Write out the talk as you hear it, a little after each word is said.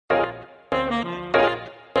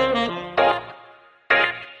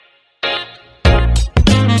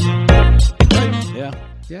Yeah.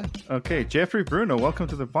 Yeah. Okay, Jeffrey Bruno, welcome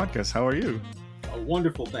to the podcast. How are you?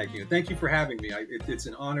 Wonderful, thank you. Thank you for having me. It's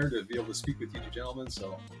an honor to be able to speak with you two gentlemen,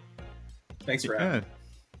 so thanks for having me.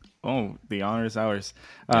 Oh, the honor is ours.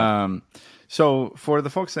 So for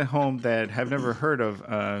the folks at home that have never heard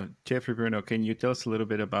of Jeffrey Bruno, can you tell us a little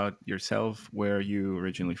bit about yourself? Where are you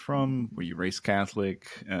originally from? Were you raised Catholic?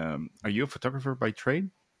 Are you a photographer by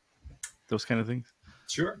trade? Those kind of things?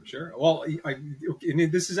 Sure. Well,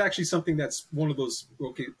 and this is actually something that's one of those.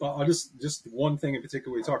 Okay, I'll just one thing in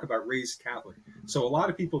particular. We talk about raised Catholic. So a lot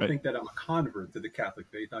of people think that I'm a convert to the Catholic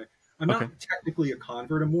faith. I'm not technically a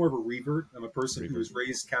convert. I'm more of a revert. I'm a person who was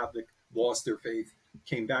raised Catholic, lost their faith,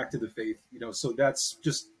 came back to the faith. So that's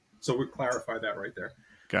just so we clarify that right there.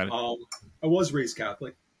 Got it. I was raised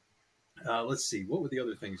Catholic. Let's see. What were the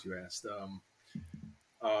other things you asked?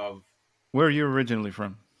 Where are you originally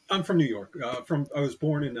from? I'm from New York. I was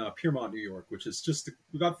born in Piermont, New York, which is just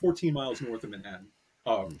about 14 miles north of Manhattan.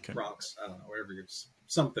 Bronx. I don't know, wherever you're,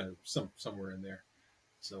 somewhere in there.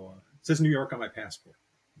 So it says New York on my passport.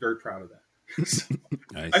 Very proud of that. So,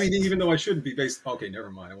 nice. I mean, even though I shouldn't be based. Okay,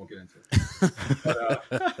 never mind. I won't get into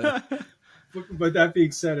it. But that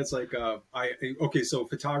being said, it's like so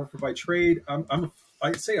photographer by trade.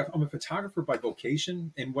 I'd say I'm a photographer by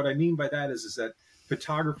vocation, and what I mean by that is that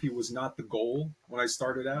photography was not the goal when I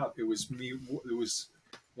started out. It was me. It was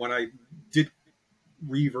when I did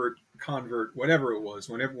revert, convert, whatever it was.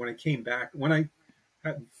 When I came back, when I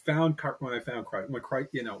found Christ, when I found Christ,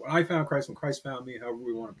 when Christ found me, however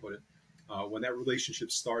we want to put it, when that relationship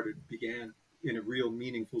began in a real,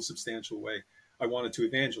 meaningful, substantial way, I wanted to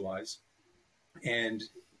evangelize, and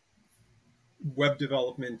web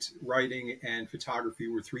development, writing, and photography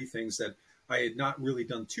were three things that I had not really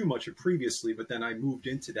done too much of previously, but then I moved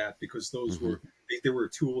into that because those there were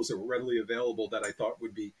tools that were readily available that I thought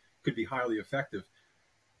could be highly effective.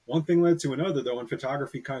 One thing led to another, though, and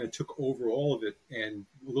photography kind of took over all of it, and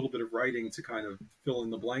a little bit of writing to kind of fill in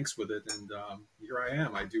the blanks with it. And here I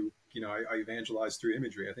am. I evangelize through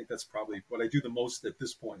imagery. I think that's probably what I do the most at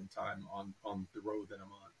this point in time on the road that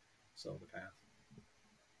I'm on. So the path.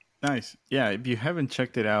 Nice. Yeah, if you haven't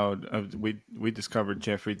checked it out, we discovered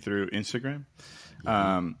Jeffrey through Instagram,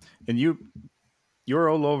 and you're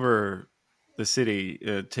all over the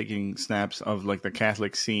city taking snaps of like the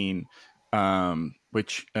Catholic scene,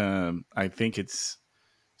 which I think it's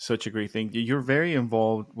such a great thing. You're very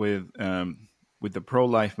involved with the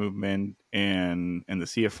pro-life movement and the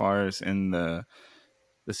CFRs and the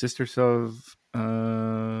Sisters of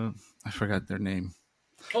I forgot their name.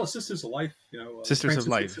 Oh, Sisters of Life, Sisters of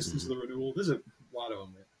Life, Sisters of the Renewal. There's a lot of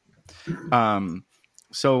them.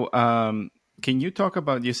 So, can you talk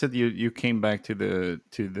about? You said you came back to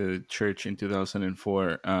the church in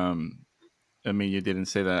 2004. I mean, you didn't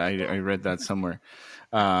say that. I read that somewhere.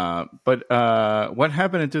 But what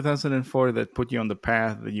happened in 2004 that put you on the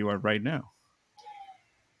path that you are right now?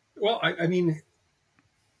 Well, I mean,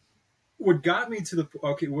 what got me to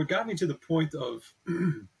the point of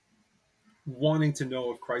wanting to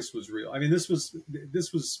know if Christ was real. I mean, this was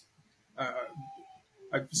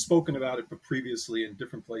I've spoken about it previously in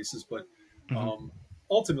different places, but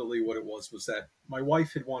ultimately what it was that my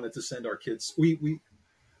wife had wanted to send our kids. I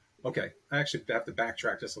actually have to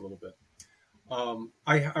backtrack just a little bit.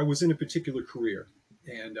 I was in a particular career,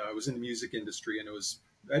 and I was in the music industry, and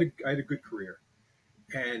I had a good career,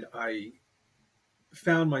 and I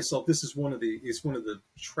found myself. This is one of the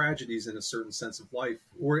tragedies in a certain sense of life,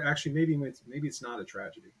 or actually maybe it's not a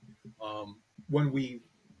tragedy. When we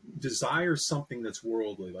desire something that's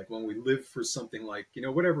worldly, like when we live for something like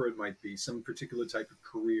whatever it might be, some particular type of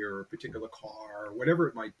career or a particular car or whatever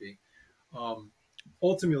it might be.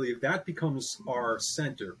 Ultimately, if that becomes our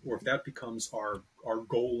center, or if that becomes our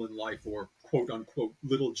goal in life, or quote unquote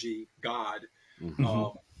little g God,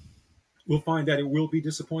 we'll find that it will be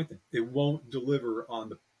disappointing. It won't deliver on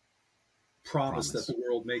the promise that the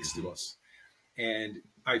world makes to us. And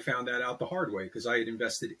I found that out the hard way, because I had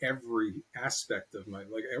invested every aspect of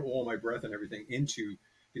all my breath and everything into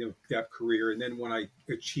that career. And then when I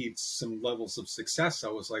achieved some levels of success, I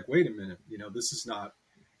was like, wait a minute, this is not.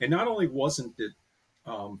 And not only wasn't it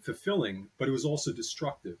fulfilling, but it was also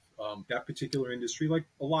destructive. That particular industry, like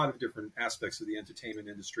a lot of different aspects of the entertainment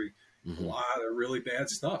industry, a lot of really bad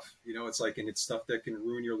stuff. It's like, and it's stuff that can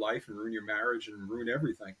ruin your life and ruin your marriage and ruin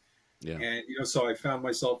everything. Yeah. And so I found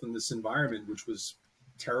myself in this environment which was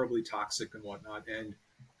terribly toxic and whatnot, and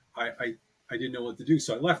I didn't know what to do.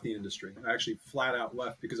 So I left the industry. I actually flat out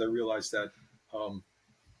left, because I realized that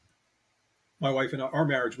my wife and our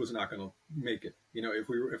marriage was not going to make it.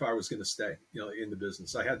 If I was going to stay, in the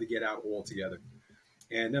business, I had to get out altogether.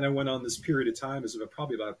 And then I went on this period of time,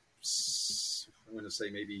 probably about I'm going to say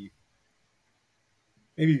maybe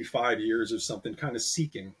 5 years or something, kind of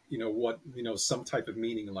seeking, some type of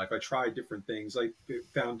meaning in life. I tried different things. I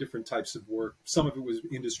found different types of work. Some of it was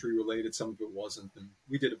industry related, some of it wasn't. And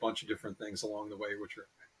we did a bunch of different things along the way, which are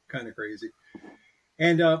kind of crazy.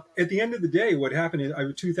 And at the end of the day, what happened is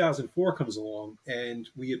 2004 comes along, and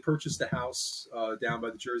we had purchased a house down by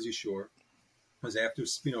the Jersey Shore. It was after,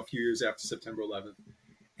 a few years after September 11th.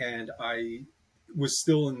 And I was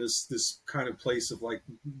still in this kind of place of like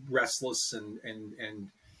restless and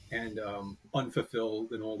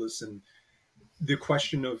unfulfilled and all this. And the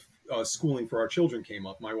question of schooling for our children came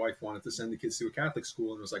up. My wife wanted to send the kids to a Catholic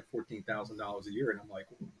school, and it was like $14,000 a year. And I'm like,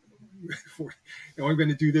 I'm going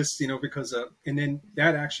to do this, because, and then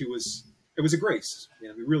that actually it was a grace.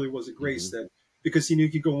 It really was a grace that, because, you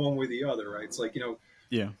could go one way or the other, right? It's like,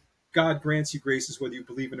 yeah. God grants you graces whether you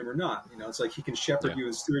believe in him or not. It's like he can shepherd you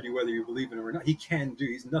and steward you whether you believe in him or not. He can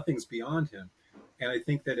do. Nothing's beyond him. And I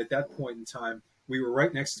think that at that point in time, we were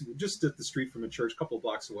right next to, just at the street from a church, a couple of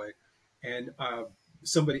blocks away, and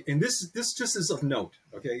somebody. And this just is of note.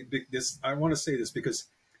 Okay, I want to say this because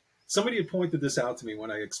somebody had pointed this out to me when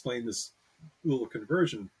I explained this my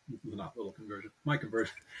conversion.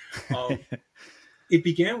 It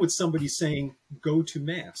began with somebody saying, "Go to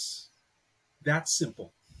mass." That's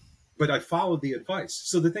simple. But I followed the advice.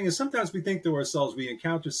 So the thing is, sometimes we think to ourselves, we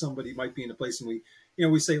encounter somebody might be in a place, and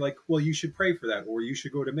we say like, well, you should pray for that, or you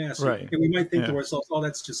should go to mass. Right. And we might think to ourselves, oh,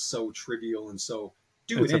 that's just so trivial. And so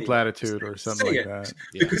do it anyway. It's a platitude or something like that.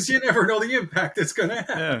 Because you never know the impact it's going to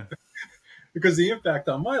have. Yeah. Because the impact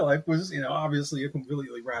on my life was, obviously a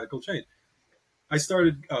completely radical change. I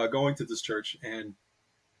started going to this church, and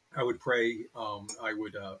I would pray.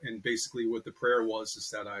 And basically what the prayer was is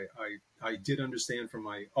that I did understand from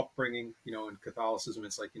my upbringing, in Catholicism,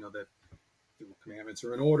 it's like, that the commandments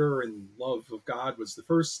are in order, and love of God was the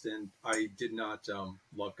first. And I did not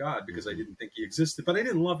love God because I didn't think he existed, but I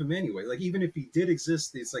didn't love him anyway. Like, even if he did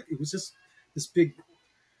exist, it's like, it was just this big.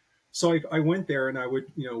 So I went there, and I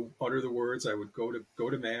would, utter the words. I would go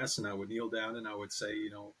to mass, and I would kneel down, and I would say,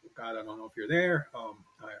 God, I don't know if you're there. I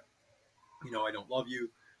don't love you.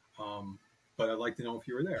 But I'd like to know if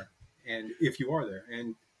you were there, and if you are there.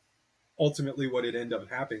 And ultimately what it ended up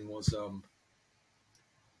happening was,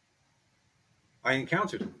 I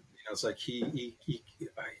encountered him. It's like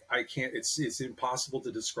I can't, it's impossible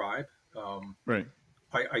to describe. Right.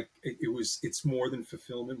 It's more than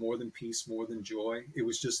fulfillment, more than peace, more than joy. It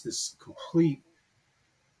was just this complete,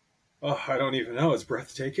 I don't even know. It's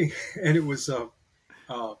breathtaking. And it was, and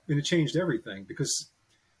it changed everything, because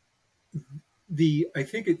I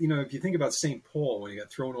think if you think about St. Paul when he got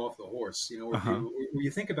thrown off the horse, or you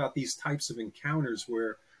think about these types of encounters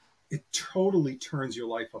where it totally turns your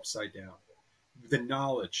life upside down. The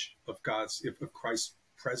knowledge of of Christ's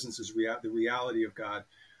presence is the reality of God.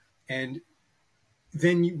 And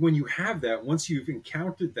then when you have that, once you've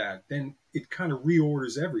encountered that, then it kind of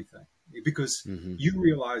reorders everything, because you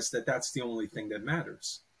realize that that's the only thing that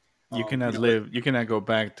matters. You cannot you cannot go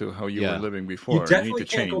back to how you were living before. You definitely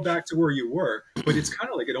can't go back to where you were, but it's kind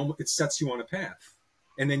of like it sets you on a path,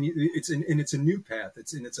 and then it's a new path.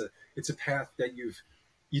 It's a path that you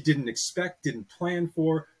didn't expect, didn't plan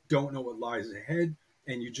for, don't know what lies ahead,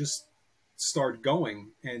 and you just start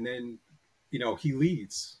going, and then he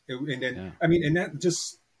leads, and then and that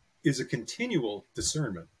just is a continual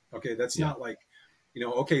discernment. Okay, that's not like,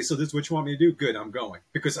 okay, so this is what you want me to do? Good, I'm going.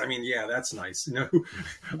 Because, that's nice.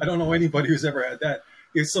 I don't know anybody who's ever had that.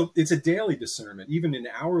 It's a daily discernment, even an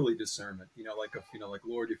hourly discernment, like,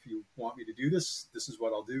 Lord, if you want me to do this, this is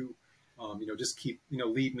what I'll do. Just keep,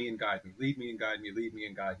 lead me and guide me, lead me and guide me, lead me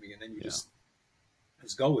and guide me. And then you just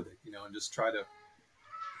go with it, and just try to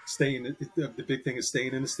stay in the big thing is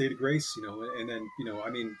staying in the state of grace, and then,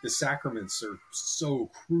 the sacraments are so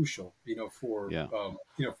crucial, for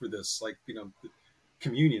this, like, the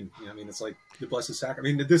communion, it's like the Blessed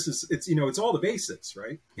Sacrament. It's all the basics,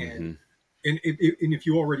 right? And if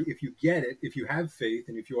you get it, if you have faith,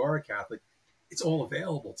 and if you are a Catholic, it's all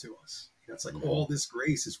available to us. It's like all this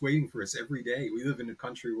grace is waiting for us every day. We live in a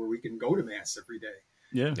country where we can go to mass every day.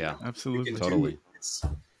 Yeah, absolutely, totally.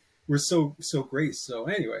 We're so great. So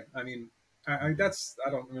anyway, I don't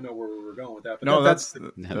even know where we were going with that. But no, that's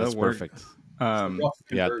perfect.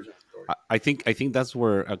 I think that's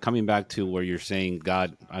where, coming back to where you're saying,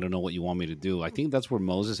 God, I don't know what you want me to do. I think that's where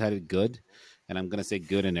Moses had it good, and I'm going to say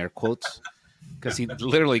good in air quotes, because he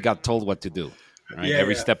literally got told what to do. Right?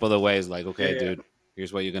 Every step of the way is like, okay, dude,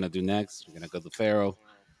 here's what you're going to do next. You're going to go to Pharaoh.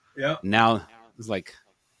 Yeah. Now it's like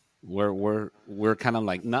we're kind of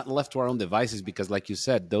like not left to our own devices, because, like you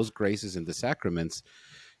said, those graces and the sacraments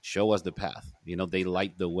show us the path. They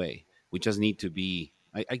light the way. We just need to be.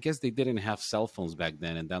 I guess they didn't have cell phones back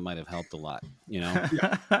then, and that might have helped a lot, Yeah.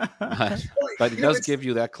 but it You know, does it's give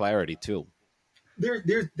you that clarity too.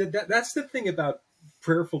 that's the thing about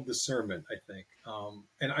prayerful discernment, I think.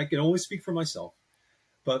 And I can only speak for myself,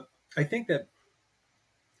 but I think that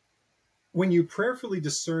when you're prayerfully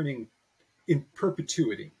discerning in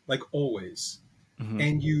perpetuity, like always, Mhm.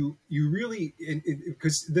 and you really,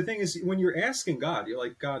 because the thing is, when you're asking God, you're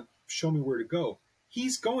like, God, show me where to go.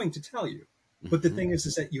 He's going to tell you. But the Mhm. thing is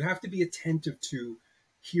that you have to be attentive to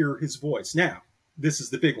hear his voice. Now, this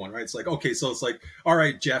is the big one, right? It's like, okay, so it's like, all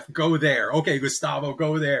right, Jeff, go there. Okay, Gustavo,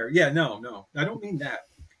 go there. Yeah, no, I don't mean that.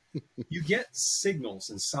 You get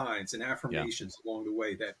signals and signs and Yeah. affirmations along the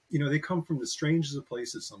way that, they come from the strangest of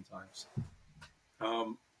places sometimes.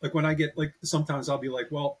 Like when I get, like, sometimes I'll be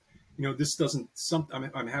like, well, this doesn't,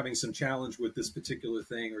 I'm having some challenge with this particular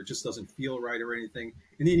thing, or it just doesn't feel right or anything.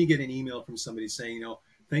 And then you get an email from somebody saying,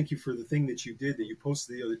 thank you for the thing that you did that you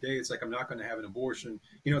posted the other day. It's like, I'm not going to have an abortion.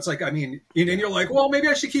 It's like, I mean, and you're like, well, maybe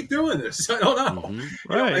I should keep doing this. I don't know.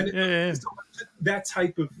 Hmm. Right. And Yeah. so that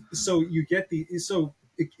type of, so you get his,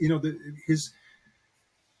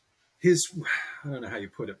 I don't know how you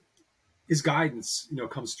put it. His guidance,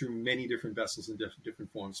 comes through many different vessels in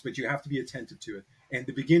different forms, but you have to be attentive to it. And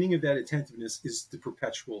the beginning of that attentiveness is the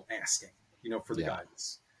perpetual asking, for the Yeah.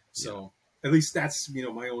 guidance. So at least that's,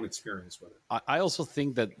 my own experience with it. I also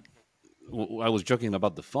think that I was joking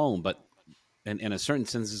about the phone, but in a certain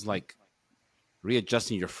sense, it's like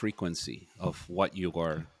readjusting your frequency of what you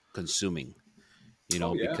are consuming.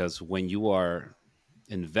 Oh yeah. Because when you are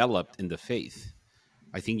enveloped in the faith,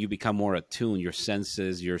 I think you become more attuned. Your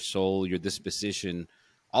senses, your soul, your disposition,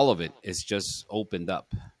 all of it is just opened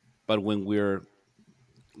up. But when we're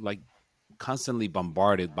like constantly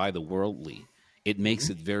bombarded by the worldly, it makes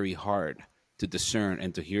Mm-hmm. it very hard to discern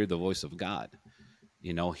and to hear the voice of God.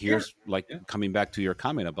 Yeah. Here's like Yeah. coming back to your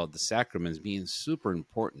comment about the sacraments being super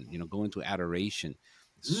important, going to adoration,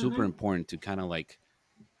 super Mm-hmm. important to kind of like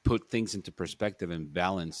put things into perspective and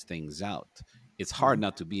balance things out. It's hard Mm-hmm.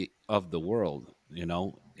 not to be of the world,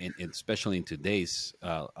 and especially in today's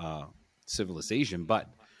civilization. But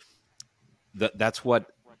that's what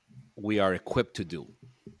we are equipped to do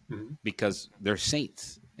Mm-hmm. because there's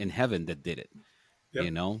saints in heaven that did it, you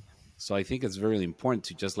Yep. know? So I think it's really important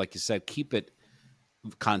to just, like you said, keep it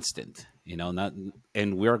constant, not,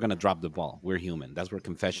 and we're going to drop the ball. We're human. That's where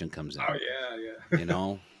confession comes in, Oh yeah. Yeah. you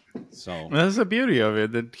know? So, That's the beauty of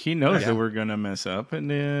it, that he knows that yeah. we're gonna mess up,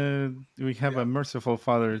 and we have Yeah. a merciful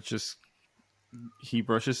Father. Just he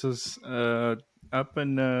brushes us up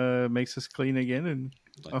and makes us clean again, and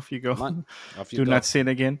Like, off you go. come on, off you Do not go. sin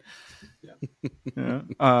again. Yeah. Yeah.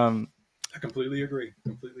 I completely agree.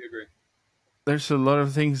 Completely agree. There's a lot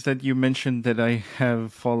of things that you mentioned that I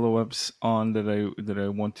have follow-ups on that I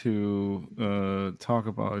want to talk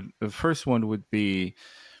about. The first one would be,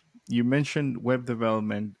 you mentioned web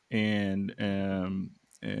development, uh,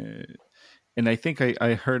 and I think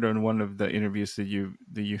I heard on one of the interviews that you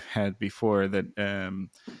had before that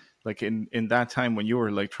like in that time when you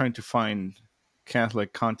were like trying to find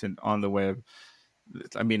Catholic content on the web.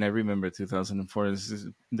 I mean, I remember 2004.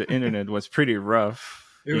 The internet was pretty rough,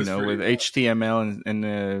 It was pretty with rough. HTML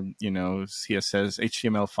and CSS.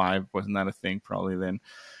 HTML5 was not a thing probably then,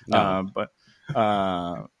 No. but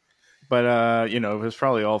it was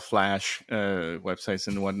probably all Flash websites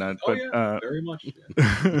and whatnot. Oh yeah, very much.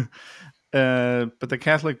 Yeah. But the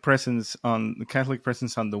Catholic presence on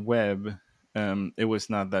the web, it was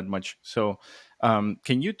not that much. So,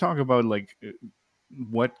 can you talk about like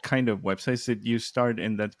what kind of websites did you start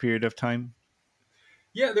in that period of time?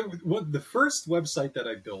 Yeah, the first website that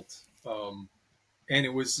I built, and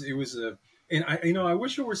it was a, and I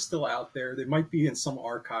wish it were still out there. They might be in some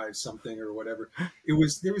archive, something or whatever. There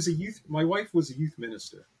was a youth. My wife was a youth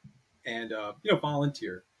minister, and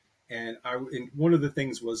volunteer, and one of the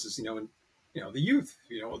things was is and the youth,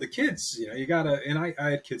 the kids, you gotta, and I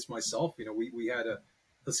had kids myself. We had a,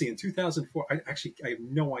 let's see, in 2004. I have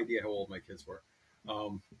no idea how old my kids were.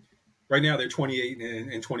 Right now they're 28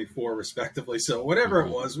 and 24 respectively, so whatever it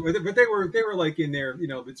Mhm. was, but they were like in there,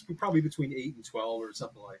 it's probably between 8 and 12 or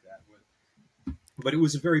something like that. But it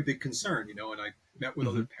was a very big concern, and I met with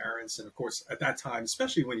Mm-hmm. other parents, and of course at that time,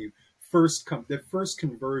 especially when you first come, the first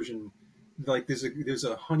conversion, like there's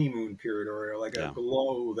a honeymoon period or like a Yeah.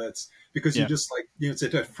 glow, that's because you Yeah. just like, it's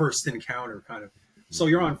a first encounter kind of, so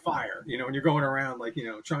you're on fire, and you're going around like,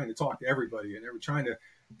 trying to talk to everybody and trying to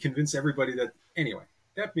convince everybody that, anyway.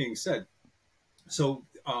 That being said, so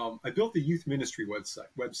I built a youth ministry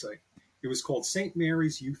website. It was called St.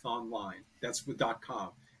 Mary's Youth Online. That's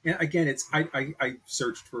 .com. And again, I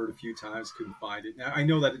searched for it a few times, couldn't find it. Now I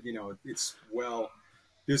know that it's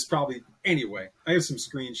there's probably anyway. I have some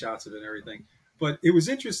screenshots of it and everything, but it was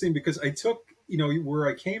interesting because I took where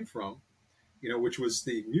I came from, which was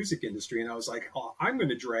the music industry, and I was like, oh, I'm going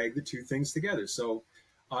to drag the two things together. So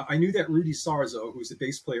I knew that Rudy Sarzo, who's the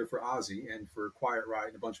bass player for Ozzy and for Quiet Riot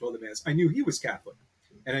and a bunch of other bands, I knew he was Catholic,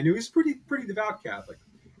 and I knew he's pretty devout Catholic.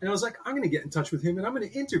 And I was like, I'm going to get in touch with him and I'm going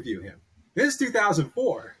to interview him. This is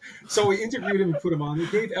 2004. So we interviewed him and put him on.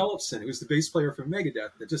 Dave Ellefson, who's the bass player for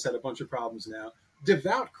Megadeth that just had a bunch of problems now.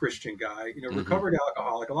 Devout Christian guy, recovered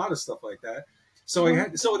alcoholic, a lot of stuff like that. So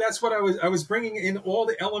so that's what I was bringing in all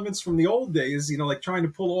the elements from the old days, like trying to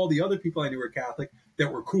pull all the other people I knew were Catholic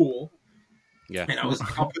that were cool. Yeah. And I'll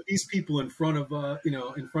put these people in front of,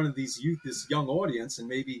 this young audience, and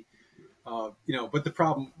maybe, but the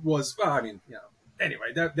problem was,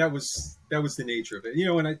 anyway, that was the nature of it,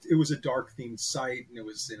 and it was a dark themed site, and it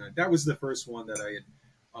was, that was the first one that I had,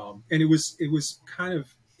 and it was kind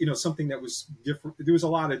of, something that was different. There was a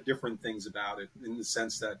lot of different things about it in the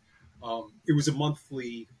sense that, it was a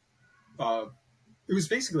monthly, it was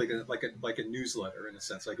basically like a newsletter in a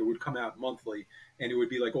sense. Like it would come out monthly, and it would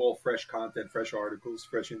be like all fresh content, fresh articles,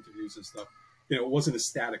 fresh interviews and stuff. It wasn't a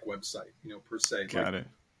static website, per se. Got it.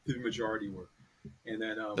 The majority were. And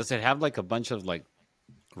then does it have like a bunch of like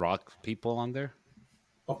rock people on there?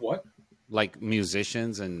 Of what? Like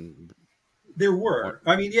musicians and. There were.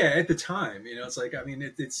 I mean, yeah, at the time, it's like, I mean,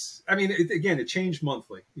 again, it changed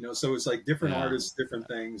monthly, so it's like different artists, different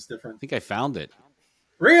things, different. I think I found it.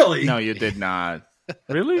 Really? No, you did not.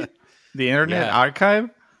 Really? The Internet Archive?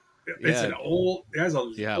 It's an old. It has a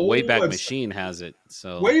old Wayback website. Machine has it.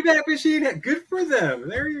 So Wayback Machine, good for them.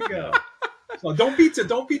 There you go. So don't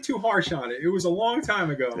be too harsh on it. It was a long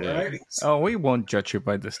time ago, right? Oh, we won't judge you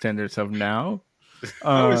by the standards of now.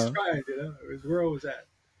 I was trying, It was where I was at.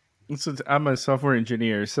 So I'm a software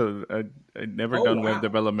engineer, so I've never done web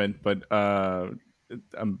development, but I'm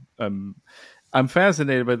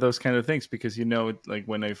fascinated by those kind of things because, like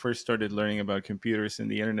when I first started learning about computers and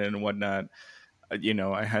the internet and whatnot,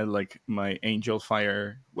 I had like my Angel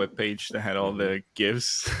Fire webpage that had all the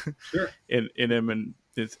GIFs in them, and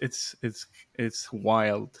it's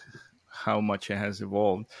wild how much it has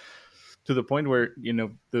evolved to the point where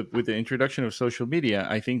with the introduction of social media,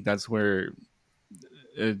 I think that's where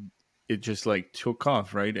it just like took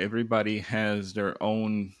off, right? Everybody has their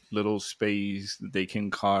own little space that they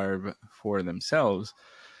can carve for themselves.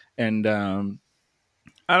 And I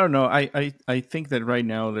don't know. I think that right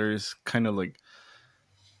now there's kind of like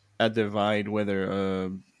a divide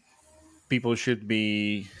whether people should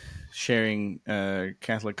be sharing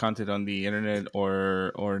Catholic content on the internet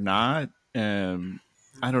or not.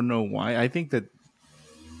 I don't know why. I think that,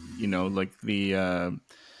 like the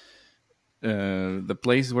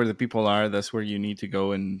place where the people are, that's where you need to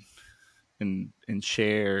go and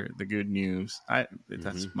share the good news.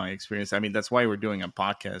 That's my experience. I mean, that's why we're doing a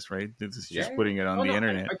podcast, right? This is just putting it on the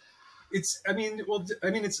internet. It's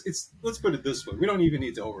let's put it this way. We don't even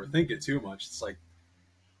need to overthink it too much. It's like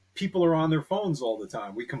people are on their phones all the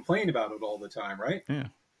time. We complain about it all the time, right? Yeah.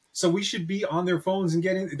 So we should be on their phones and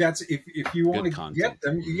getting. That's if you want to get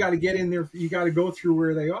them, you got to get in there. You got to go through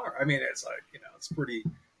where they are. I mean, it's like it's pretty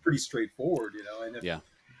straightforward, and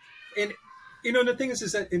the thing is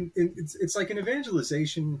that it's like an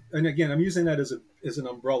evangelization, and again, I'm using that as an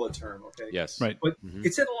umbrella term, okay? Yes, right. But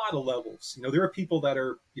it's at a lot of levels. There are people that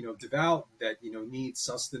are devout that need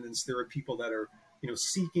sustenance. There are people that are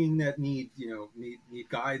seeking that need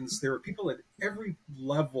guidance. There are people at every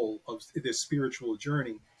level of the spiritual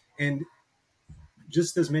journey, and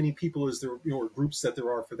just as many people as there or groups that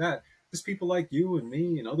there are for that. There's people like you and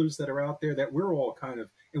me and others that are out there that we're all and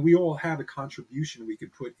we all have a contribution we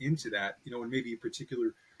could put into that, and maybe a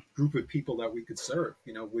particular group of people that we could serve,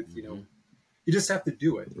 you just have to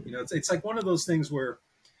do it. It's like one of those things where,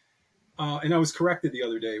 and I was corrected the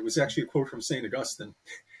other day. It was actually a quote from St. Augustine,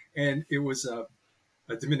 and it was a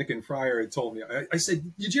Dominican friar had told me. I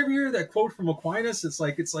said, "Did you ever hear that quote from Aquinas? It's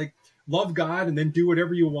like love God and then do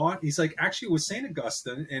whatever you want." He's like, "Actually, it was St.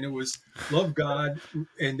 Augustine, and it was love God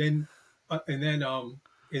and then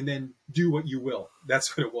do what you will."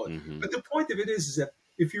 That's what it was. But the point of it is that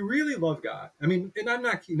if you really love God, I mean, and I'm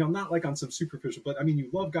not, not like on some superficial, but I mean, you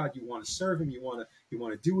love God, you want to serve Him, you want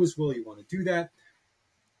to do His will, you want to do that.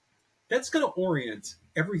 That's going to orient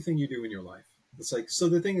everything you do in your life. It's like, so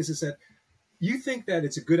the thing is that you think that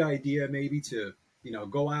it's a good idea maybe to,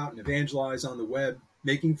 go out and evangelize on the web,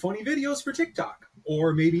 making funny videos for TikTok,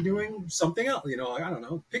 or maybe doing something else, I don't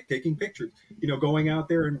know, taking pictures, going out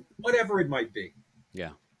there and whatever it might be.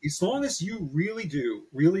 Yeah. as long as you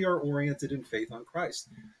really are oriented in faith on Christ,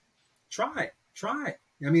 try.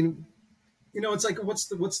 I mean, it's like, what's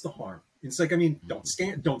the harm? It's like, I mean,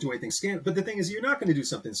 don't do anything scandalous. But the thing is, you're not going to do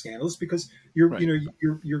something scandalous because you're, Right.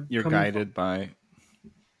 You're guided by.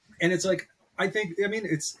 And it's like, I mean,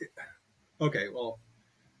 it's okay. Well,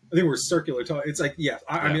 I think we're circular talk. It's like, yeah,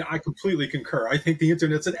 I mean, I completely concur. I think the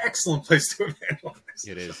internet's an excellent place to evangelize.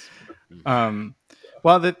 It is.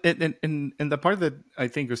 Well, and the part that I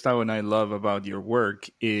think Gustavo and I love about your work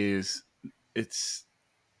is it's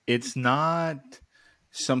not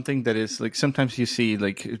something that is like, sometimes you see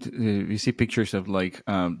pictures of like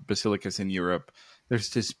basilicas in Europe. There's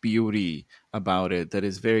this beauty about it that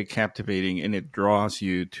is very captivating, and it draws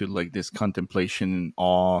you to like this contemplation and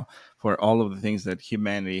awe for all of the things that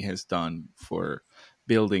humanity has done for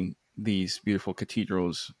building these beautiful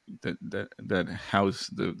cathedrals that house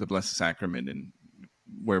the Blessed Sacrament and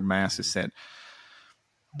where Mass is said.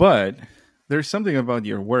 But there's something about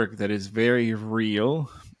your work that is very real,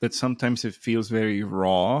 that sometimes it feels very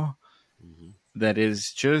raw, that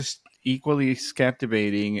is just equally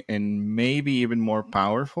captivating and maybe even more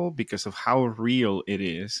powerful because of how real it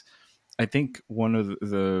is. I think one of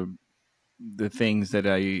the things that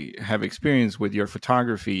I have experienced with your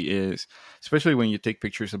photography is, especially when you take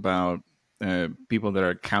pictures about people that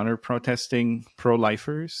are counter protesting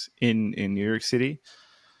pro-lifers in New York City,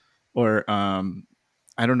 or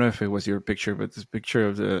I don't know if it was your picture, but this picture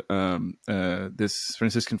of the this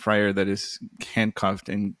Franciscan friar that is handcuffed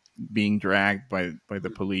and being dragged by the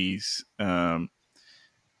police.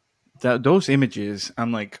 Those images,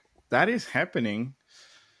 I'm like, that is happening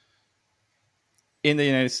in the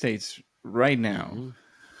United States right now.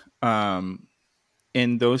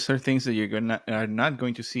 And those are things that are not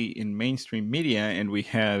going to see in mainstream media. And we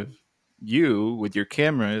have you with your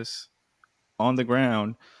cameras on the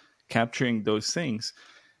ground capturing those things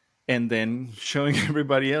and then showing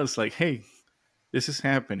everybody else like, hey, this is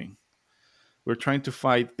happening. We're trying to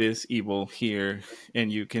fight this evil here,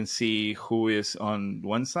 and you can see who is on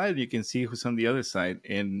one side, you can see who's on the other side,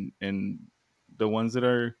 and the ones that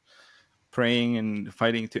are praying and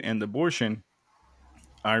fighting to end abortion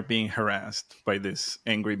are being harassed by this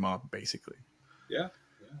angry mob, basically. Yeah.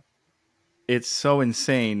 It's so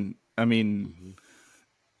insane. I mean,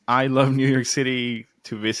 I love New York City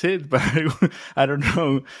to visit, but I don't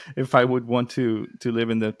know if I would want to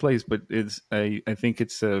live in that place. But I think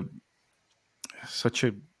it's such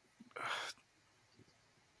a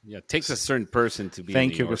it takes a certain person to be.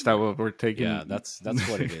 Thank you, Gustavo, for taking. Yeah, that's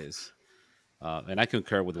what it is. And I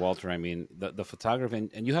concur with Walter. I mean, the photography,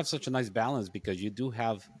 and you have such a nice balance because you do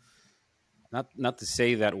have, not to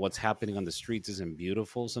say that what's happening on the streets isn't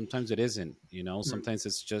beautiful. Sometimes it isn't. Sometimes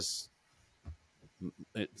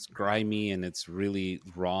it's grimy and it's really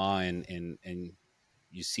raw, and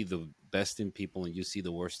you see the best in people and you see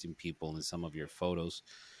the worst in people in some of your photos.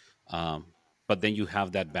 But then you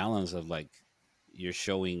have that balance of like, you're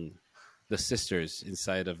showing the sisters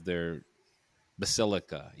inside of their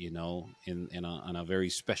basilica, on a very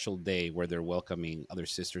special day where they're welcoming other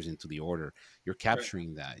sisters into the order. You're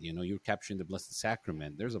capturing that, you're capturing the Blessed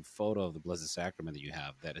Sacrament. There's a photo of the Blessed Sacrament that you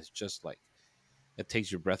have that is just like, it takes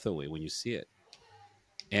your breath away when you see it.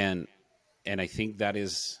 And I think that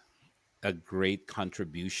is a great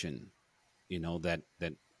contribution, that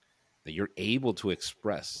you're able to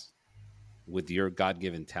express with your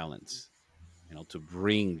God-given talents, to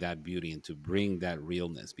bring that beauty and to bring that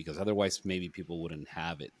realness, because otherwise maybe people wouldn't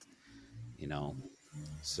have it,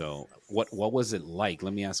 So what was it like?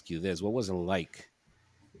 Let me ask you this. What was it like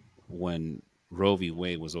when Roe v.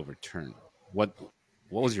 Wade was overturned? What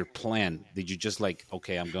was your plan? Did you just like,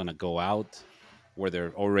 okay, I'm going to go out? Were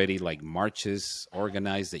there already like marches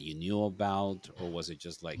organized that you knew about, or was it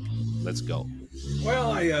just like, let's go?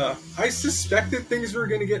 Well, I suspected things were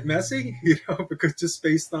going to get messy, because just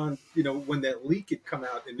based on, when that leak had come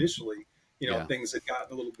out initially, things had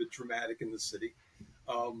gotten a little bit dramatic in the city.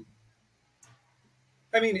 I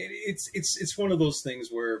mean, it's one of those things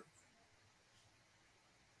where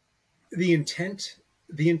the intent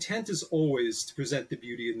is always to present the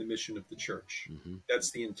beauty and the mission of the church. Mm-hmm.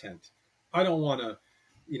 That's the intent. I don't want to,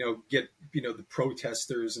 get, the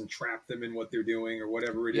protesters and trap them in what they're doing or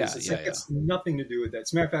whatever it is. It's nothing to do with that.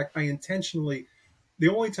 As a matter of fact, the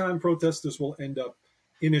only time protesters will end up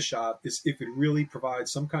in a shot is if it really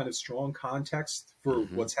provides some kind of strong context for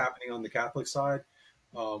what's happening on the Catholic side.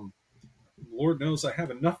 Lord knows I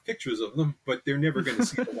have enough pictures of them, but they're never going to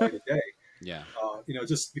see the light of day. Yeah.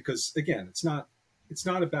 Just because, again, it's not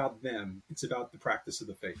about them. It's about the practice of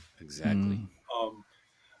the faith. Exactly.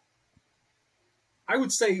 I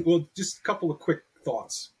would say, well, just a couple of quick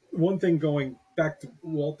thoughts. One thing going back to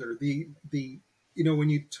Walter, the when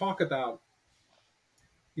you talk about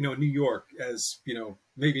New York as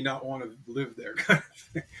maybe not want to live there, kind of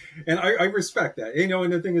thing. And I respect that.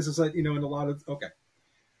 And the thing is like in a lot of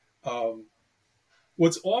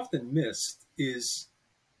what's often missed is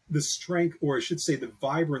the strength, or I should say, the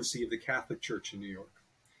vibrancy of the Catholic Church in New York.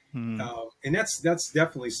 And that's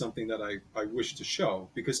definitely something that I wish to show,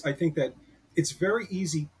 because I think that it's very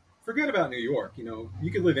easy. Forget about New York.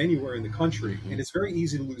 You could live anywhere in the country, and it's very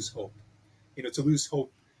easy to lose hope. To lose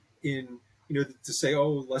hope in to say,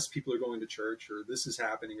 oh, less people are going to church, or this is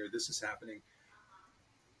happening, or this is happening.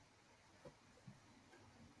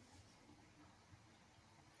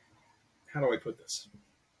 How do I put this?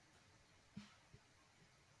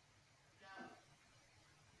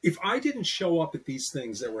 If I didn't show up at these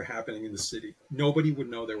things that were happening in the city, nobody would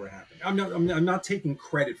know they were happening. I'm not taking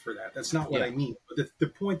credit for that. That's not what I mean. But the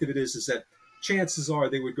point of it is that chances are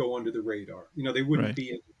they would go under the radar. They wouldn't be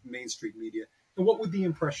in mainstream media. And what would the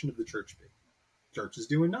impression of the church be? Church is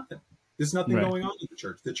doing nothing. There's nothing going on in the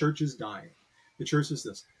church. The church is dying. The church is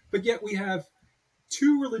this. But yet we have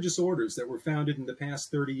two religious orders that were founded in the past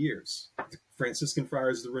 30 years. The Franciscan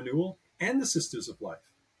Friars of the Renewal and the Sisters of Life.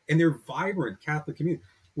 And they're vibrant Catholic communities.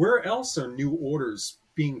 Where else are new orders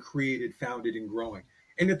being created, founded, and growing?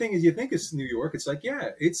 And the thing is, you think it's New York, it's like,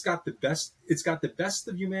 yeah, it's got the best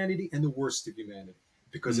of humanity and the worst of humanity,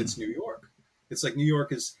 because it's New York. It's like New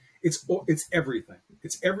York is it's everything.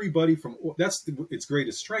 It's everybody from its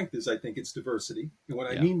greatest strength is, I think, its diversity. And what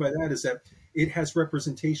I mean by that is that it has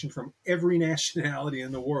representation from every nationality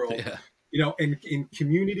in the world, and in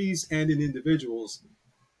communities and in individuals,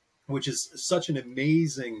 which is such an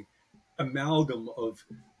amazing amalgam of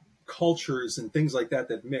cultures and things like that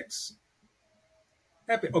mix.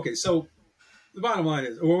 Okay, so the bottom line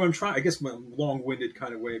is, or what I'm trying, I guess my long-winded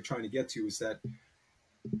kind of way of trying to get to is that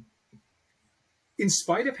in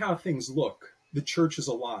spite of how things look, the church is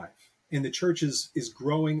alive, and the church is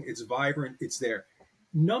growing, it's vibrant, it's there.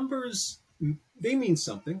 Numbers, they mean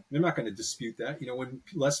something. They're not going to dispute that. When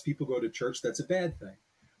less people go to church, that's a bad thing.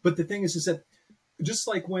 But the thing is that just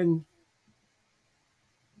like when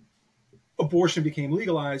abortion became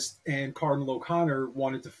legalized and Cardinal O'Connor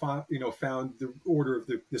wanted to found the Order of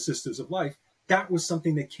the Sisters of Life, that was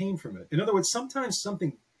something that came from it. In other words, sometimes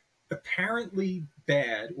something apparently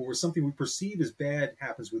bad, or something we perceive as bad,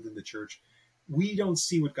 happens within the church. We don't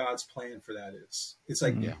see what God's plan for that is. It's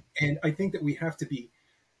like, and I think that we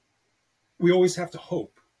always have to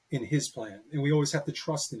hope in his plan, and we always have to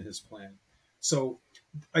trust in his plan. So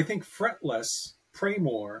I think fret less, pray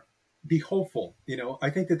more, be hopeful. I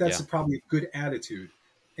think that's probably a good attitude.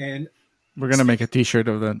 And we're going to make a t-shirt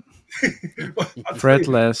of that. Fret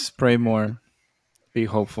less, pray more, be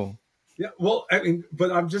hopeful. Yeah. Well,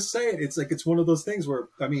 but I'm just saying, it's like, it's one of those things where,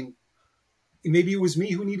 maybe it was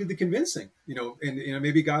me who needed the convincing, and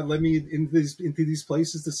maybe God led me into these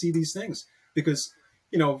places to see these things, because,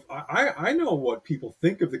 I know what people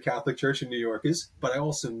think of the Catholic Church in New York is, but I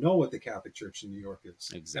also know what the Catholic Church in New York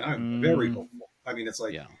is. Exactly. And I'm very hopeful. It's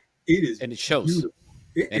like, it is, and it shows,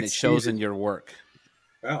 it shows in your work.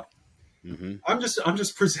 Well, I'm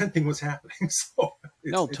just presenting what's happening.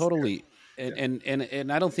 So totally.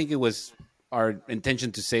 And I don't think it was our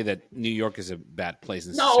intention to say that New York is a bad place.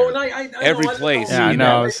 No, and I every place. Yeah, I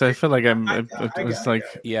know. So I feel like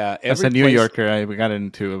as a New Yorker, we got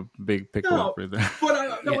into a big pickle over there.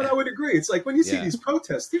 But I would agree. It's like when you see these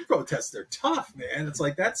protests, they're tough, man. It's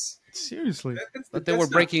like, that's seriously. But they were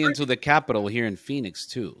breaking into the Capitol here in Phoenix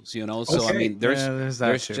too. So So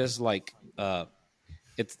there's just like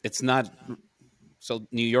it's not. So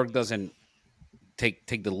New York doesn't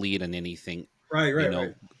take the lead in anything. Right.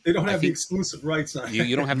 They don't have the exclusive rights on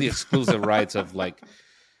you don't have the exclusive rights of like,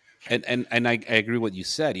 and I agree what you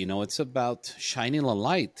said. It's about shining a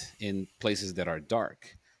light in places that are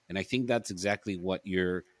dark, and I think that's exactly what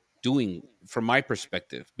you're doing from my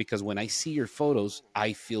perspective. Because when I see your photos,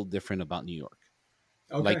 I feel different about New York.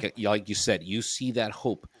 Okay. Like you said, you see that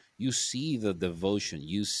hope, you see the devotion,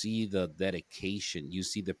 you see the dedication, you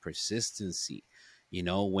see the persistency.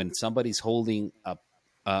 When somebody's holding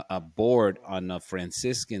a board on a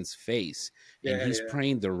Franciscan's face and he's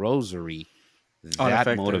praying the rosary, that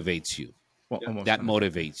motivates you. That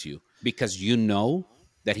motivates you, because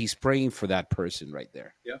that he's praying for that person right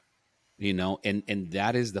there. Yeah. And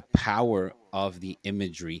that is the power of the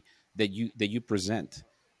imagery that you present.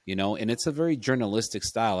 And it's a very journalistic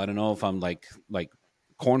style. I don't know if I'm like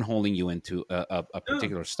cornholing you into a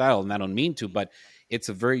particular style, and I don't mean to, but it's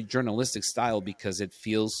a very journalistic style because it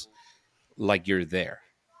feels like you're there.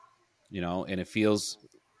 And it feels,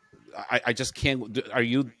 I just can't. Are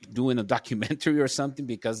you doing a documentary or something?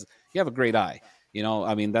 Because you have a great eye.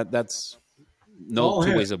 I mean, that's no All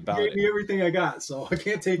two him. ways He about gave it. me everything I got, so I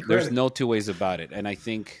can't take There's credit. no two ways about it. And I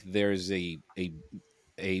think there's a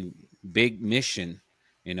big mission,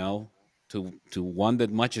 to one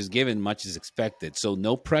that much is given, much is expected. So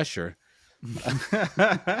no pressure.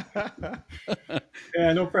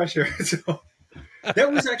 Yeah, no pressure. So,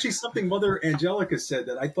 that was actually something Mother Angelica said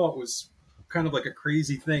that I thought was kind of like a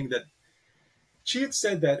crazy thing. That she had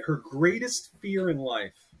said that her greatest fear in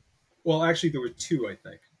life. Well, actually, there were two, I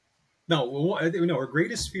think. No, her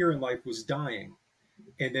greatest fear in life was dying,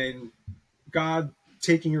 and then God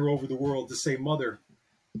taking her over the world to say, "Mother,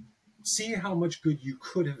 see how much good you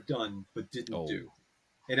could have done but didn't Oh, do."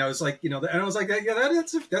 And I was like, and I was like, yeah,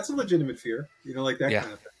 that's a legitimate fear, like that yeah.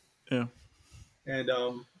 kind of thing. Yeah. And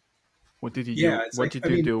What did you yeah, do? it's What like, did I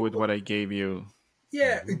you mean, do with what I gave you?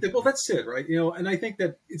 yeah, well, that's it, right? And I think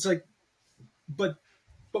that it's like, but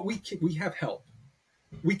we have help.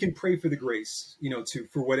 We can pray for the grace,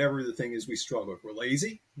 for whatever the thing is we struggle. If we're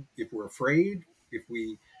lazy, if we're afraid, if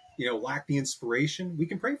we, lack the inspiration, we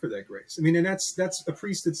can pray for that grace. I mean, and that's a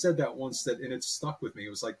priest that said that once, and it stuck with me. It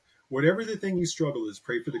was like, whatever the thing you struggle is,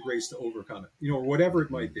 pray for the grace to overcome it, or whatever it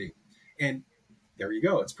might be. And there you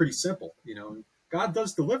go. It's pretty simple, God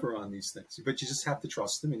does deliver on these things, but you just have to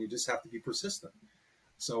trust him and you just have to be persistent.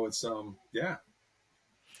 So it's, yeah.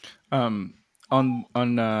 Um, on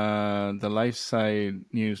the Life Side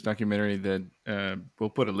News documentary that we'll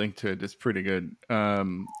put a link to it. It's pretty good.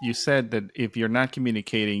 You said that if you're not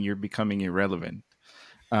communicating, you're becoming irrelevant.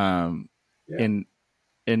 Um, Yeah.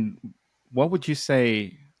 and what would you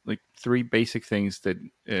say, like 3 basic things that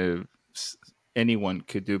anyone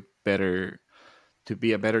could do better to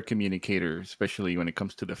be a better communicator, especially when it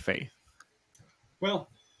comes to the faith? Well,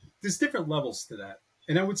 there's different levels to that.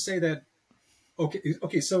 And I would say that,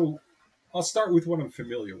 okay, so I'll start with what I'm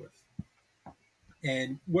familiar with.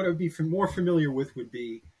 And what I'd be more familiar with would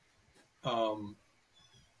be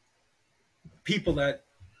people that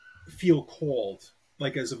feel called,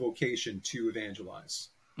 like as a vocation, to evangelize.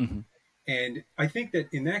 Mm-hmm. And I think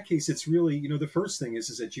that in that case, it's really, the first thing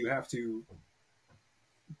is that you have to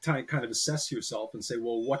kind of assess yourself and say,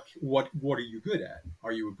 well, what are you good at?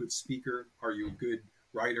 Are you a good speaker? Are you a good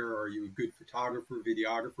writer? Are you a good photographer,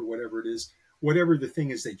 videographer, whatever it is? Whatever the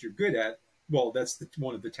thing is that you're good at, well, that's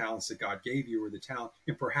one of the talents that God gave you, or the talent,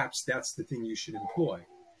 and perhaps that's the thing you should employ.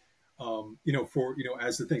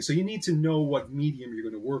 As the thing. So you need to know what medium you're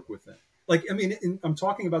going to work with. Like, I mean, I'm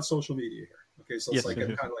talking about social media here. Okay, so it's Yes.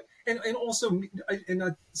 kind of like, and also,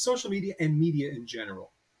 social media and media in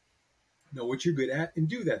general. Know what you're good at and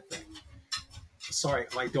do that thing. Sorry,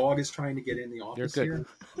 my dog is trying to get in the office here.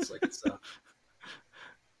 It's like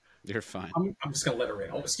You're fine. I'm just gonna let her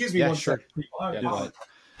in. Oh, excuse me, Yeah, one sure. second. Yeah, go ahead.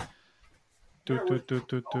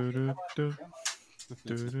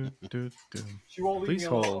 She won't leave Please me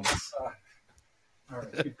alone. hold. All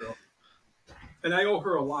right, good girl. And I owe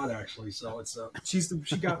her a lot, actually. So it's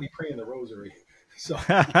she got me praying the rosary. So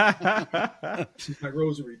she's my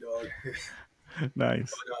rosary dog.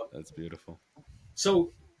 Nice. But, That's beautiful.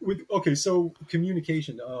 so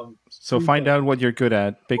communication. So find out what you're good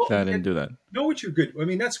at, pick Well, that, and do that. Know what you're good. I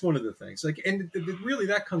mean, that's one of the things. Like, and really,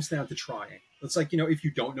 that comes down to trying. It's like, if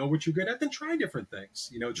you don't know what you're good at, then try different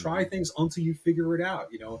things. Try things until you figure it out.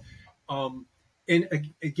 And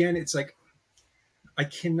again, it's like, I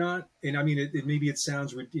cannot. And I mean, maybe it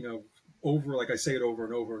sounds, over, like I say it over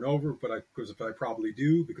and over and over, but I probably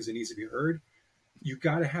do, because it needs to be heard. You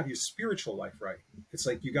got to have your spiritual life right. It's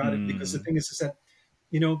like you got to, because the thing is that,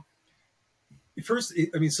 first,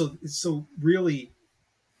 I mean, so really,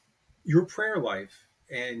 your prayer life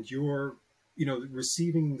and your,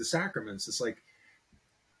 receiving the sacraments, it's like,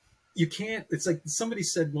 you can't, it's like somebody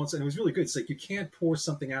said once, and it was really good. It's like, you can't pour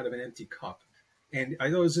something out of an empty cup. And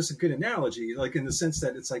I thought it was just a good analogy, like in the sense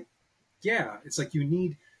that it's like, yeah, it's like you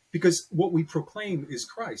need, because what we proclaim is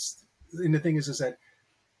Christ. And the thing is that,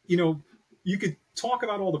 you could talk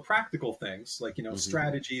about all the practical things, like,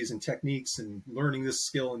 strategies and techniques and learning this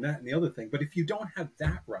skill and that and the other thing. But if you don't have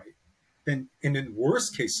that right, then, and in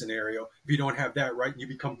worst case scenario, if you don't have that right and you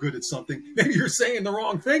become good at something, maybe you're saying the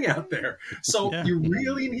wrong thing out there. So you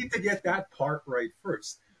really need to get that part right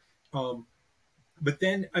first. But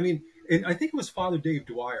then, I mean, and I think it was Father Dave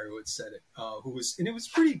Dwyer who had said it, and it was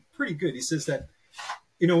pretty good. He says that,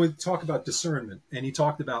 we talk about discernment, and he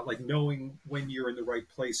talked about like knowing when you're in the right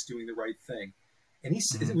place, doing the right thing. And he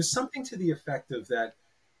said it was something to the effect of that.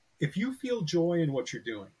 If you feel joy in what you're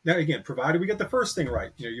doing, now again, provided we get the first thing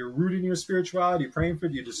right, you're rooted in your spirituality, you're praying for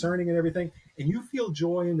it, you're discerning and everything, and you feel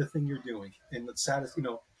joy in the thing you're doing, and the saddest,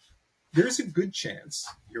 there's a good chance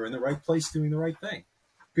you're in the right place doing the right thing.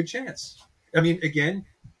 Good chance. I mean, again,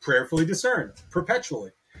 prayerfully discern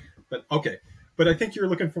perpetually. But okay. But I think you're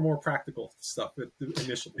looking for more practical stuff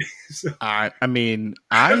initially. So. I mean,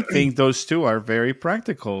 I think those two are very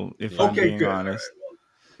practical, if I'm being good. honest. Right,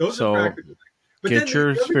 well, those are practical. But get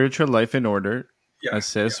your spiritual life in order,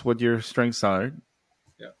 assess what your strengths are,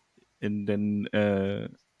 and then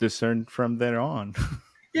discern from there on.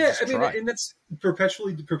 Yeah, I mean, and that's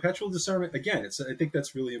perpetual discernment. Again, I think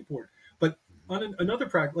that's really important. But on another a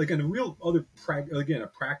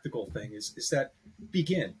practical thing is that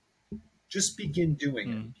just begin doing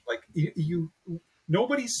it. Like you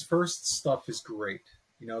nobody's first stuff is great.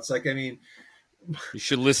 You know, it's like, I mean, you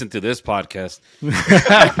should listen to this podcast.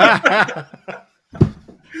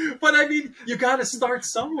 But I mean, you got to start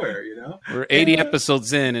somewhere, you know. We're 80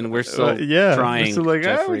 episodes in, and we're still trying. We're still like,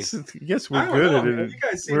 Jeffrey. Yes, we're good at it.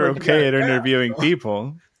 We're okay at interviewing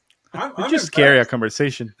people. We just carry a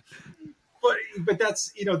conversation. But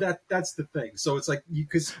that's that's the thing. So it's like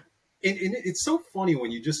because it's so funny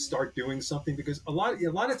when you just start doing something, because a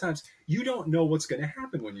lot of times you don't know what's going to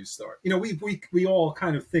happen when you start. You know, we all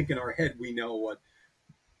kind of think in our head we know what.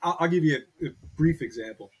 I'll give you a brief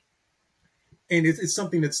example. And it's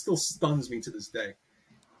something that still stuns me to this day.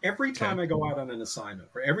 Every time I go out on an assignment,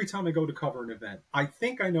 or every time I go to cover an event, I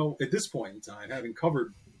think I know at this point in time, having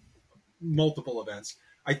covered multiple events,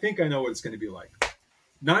 I think I know what it's going to be like.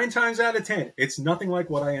 9 times out of 10, it's nothing like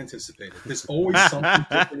what I anticipated. There's always something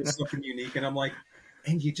different, something unique. And I'm like,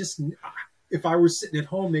 and you just, if I were sitting at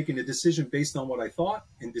home making a decision based on what I thought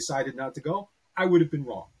and decided not to go, I would have been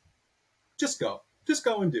wrong. Just go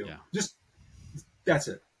and do. Yeah. That's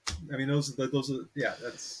it. I mean, those are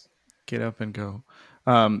that's get up and go.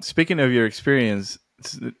 Speaking of your experience,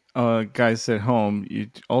 guys at home, you're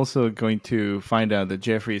also going to find out that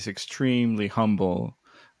Jeffrey is extremely humble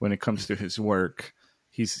when it comes to his work.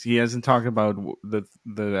 He hasn't talked about the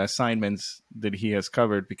assignments that he has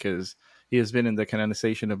covered, because he has been in the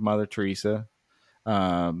canonization of Mother Teresa.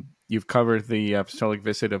 You've covered the apostolic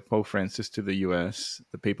visit of Pope Francis to the U.S.,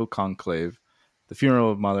 the papal conclave, the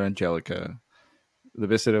funeral of Mother Angelica, the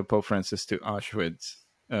visit of Pope Francis to Auschwitz,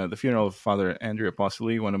 the funeral of Father Andrew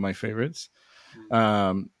Apostoli, one of my favorites,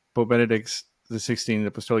 Pope Benedict XVI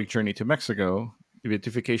apostolic journey to Mexico, the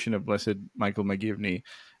beatification of Blessed Michael McGivney,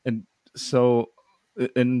 and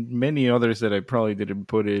many others that I probably didn't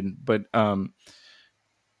put in. But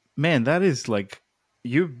man, that is like,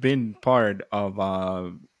 you've been part of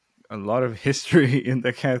a lot of history in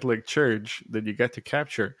the Catholic Church that you get to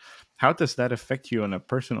capture. How does that affect you on a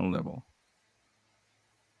personal level?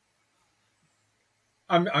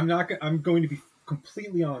 I'm going to be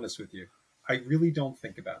completely honest with you. I really don't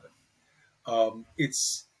think about it.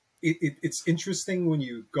 It's interesting when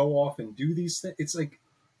you go off and do these things. It's like,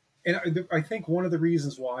 and I think one of the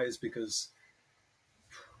reasons why is because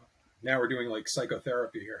now we're doing like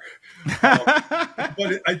psychotherapy here.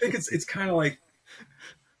 But I think it's kind of like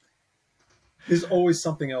there's always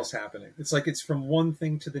something else happening. It's like it's from one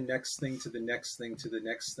thing to the next thing to the next thing to the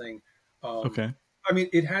next thing. Okay. I mean,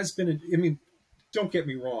 it has been. Don't get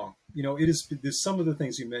me wrong. You know, there's some of the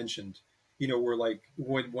things you mentioned, you know, were like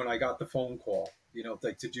when I got the phone call, you know,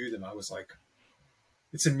 like to do them, I was like,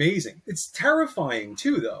 it's amazing. It's terrifying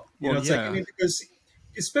too, though. You know, it's like, I mean, because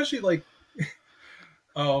especially like,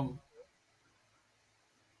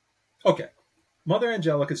 okay, Mother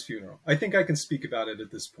Angelica's funeral. I think I can speak about it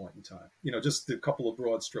at this point in time. You know, just a couple of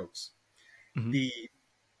broad strokes. Mm-hmm.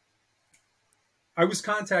 I was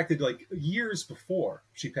contacted like years before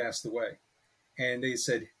she passed away. And they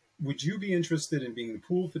said, would you be interested in being the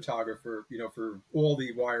pool photographer, you know, for all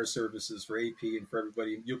the wire services, for AP and for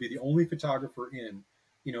everybody? You'll be the only photographer in,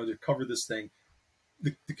 you know, to cover this thing.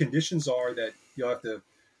 The conditions are that you'll have to,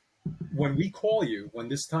 when we call you, when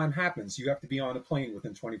this time happens, you have to be on a plane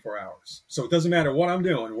within 24 hours. So it doesn't matter what I'm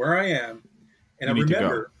doing, where I am. And I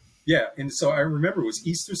remember, and so I remember it was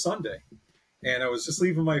Easter Sunday. And I was just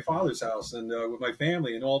leaving my father's house and with my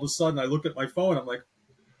family. And all of a sudden I look at my phone, I'm like,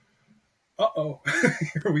 uh-oh,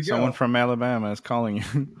 here we go. Someone from Alabama is calling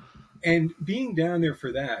you. And being down there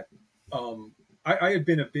for that, I had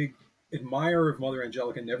been a big admirer of Mother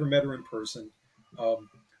Angelica, never met her in person.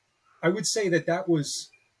 I would say that was,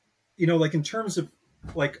 you know, like in terms of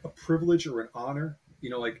like a privilege or an honor, you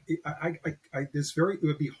know, like it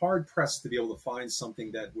would be hard pressed to be able to find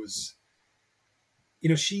something that was, you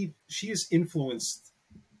know, she is influenced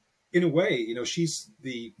in a way, you know, she's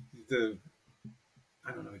the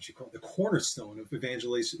I don't know what you call it, the cornerstone of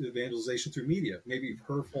evangelization through media. Maybe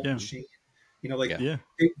her fault machine, you know, like,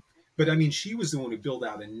 but I mean, she was the one who built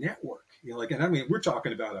out a network, you know, like, and I mean, we're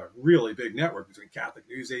talking about a really big network between Catholic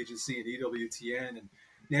News Agency and EWTN and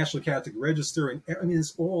National Catholic Register. And I mean,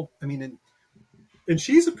 it's all, I mean, and And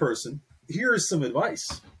she's a person. Here is some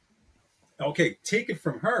advice. Okay, take it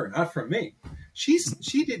from her, not from me. She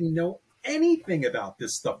didn't know anything about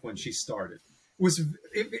this stuff when she started. Was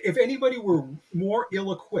if anybody were more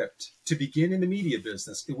ill-equipped to begin in the media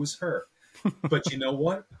business, it was her. But you know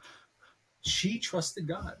what? She trusted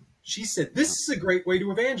God. She said, "This is a great way to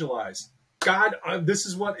evangelize. God, this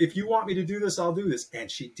is what. If you want me to do this, I'll do this." And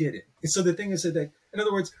she did it. And so the thing is that, in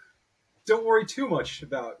other words, don't worry too much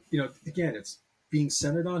about, again, it's being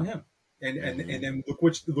centered on Him, and then look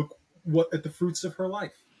what at the fruits of her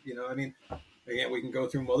life. I mean, again, we can go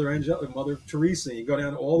through Mother Teresa, and you go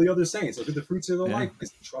down to all the other saints. Look at the fruits of their life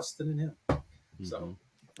because they trusted in Him. So,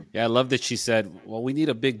 yeah, I love that she said, "Well, we need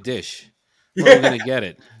a big dish. Where are we going to get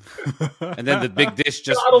it?" And then the big dish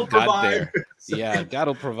just got there. Yeah, God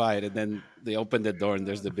will provide. And then they open the door, and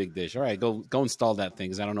there's the big dish. All right, go install that thing,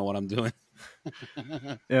 because I don't know what I'm doing.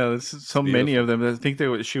 Yeah, there's so many of them. I think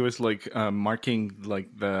she was like marking like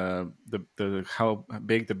the how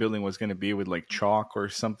big the building was going to be with like chalk or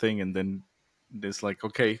something, and then it's like,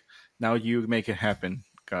 okay, now you make it happen,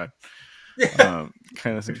 God.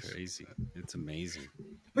 Kind of thing. Crazy. It's amazing.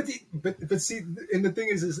 But see, and the thing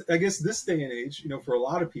is I guess this day and age, for a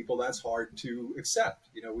lot of people, that's hard to accept.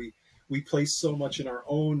 We place so much in our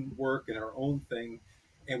own work and our own thing,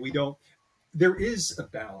 and we don't. There is a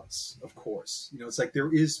balance, of course. It's like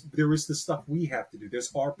there is the stuff we have to do.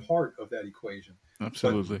 There's our part of that equation.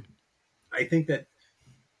 Absolutely. But I think that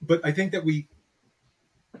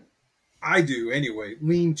I do anyway,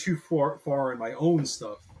 lean too far in my own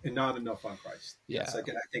stuff and not enough on Christ. Yeah. It's like,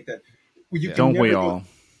 and I think that don't we all?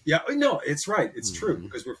 Yeah, no, it's right. It's true,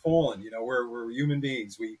 because we're fallen. We're human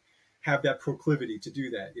beings. We have that proclivity to do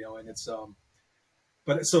that. And it's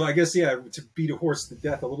But so I guess, to beat a horse to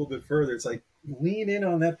death a little bit further, it's like lean in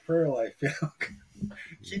on that prayer life.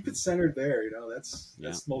 Keep it centered there. That's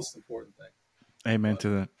the most important thing. Amen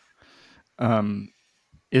to that.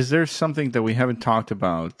 Is there something that we haven't talked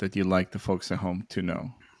about that you'd like the folks at home to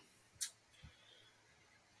know?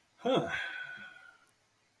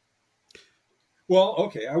 Well,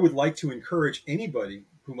 okay. I would like to encourage anybody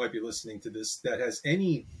who might be listening to this that has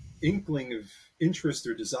any inkling of interest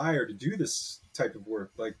or desire to do this type of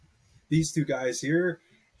work, like these two guys here,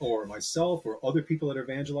 or myself, or other people that are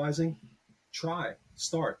evangelizing. Try,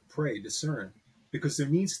 start, pray, discern, because there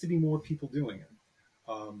needs to be more people doing it.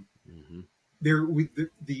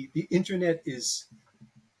 The internet is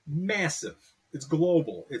massive. It's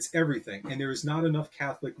global. It's everything, and there is not enough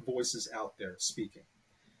Catholic voices out there speaking.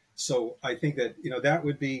 So I think that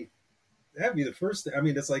that'd be the first thing. I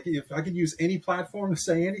mean, it's like if I could use any platform to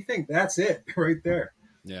say anything, that's it right there.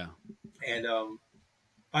 Yeah. And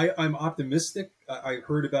I'm optimistic. I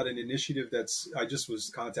heard about an initiative I just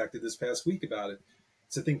was contacted this past week about it.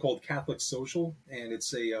 It's a thing called Catholic Social, and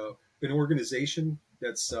it's an organization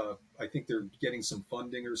that's I think they're getting some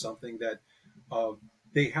funding or something, that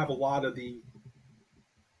they have a lot of the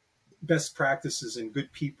best practices and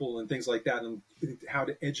good people and things like that, and how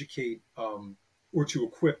to educate or to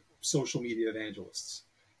equip social media evangelists.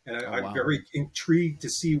 And I'm very intrigued to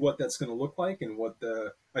see what that's going to look like, and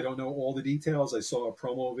I don't know all the details. I saw a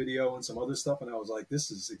promo video and some other stuff, and I was like, this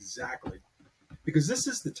is exactly, because this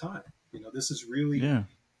is the time. This is really,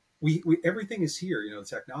 we everything is here. The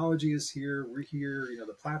technology is here. We're here.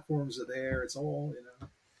 The platforms are there. It's all,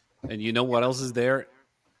 And you know what else is there?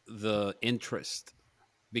 The interest,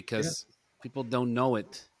 because people don't know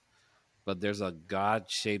it, but there's a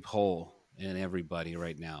God-shaped hole in everybody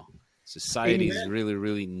right now. Society is really,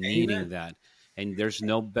 really needing that. And there's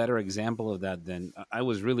no better example of that than, I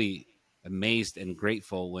was really amazed and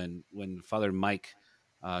grateful when Father Mike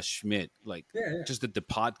Schmidt, just did the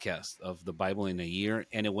podcast of the Bible in a year,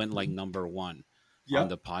 and it went like number one on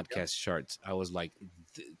the podcast charts. I was like,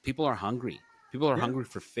 people are hungry. People are hungry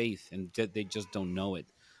for faith, and they just don't know it.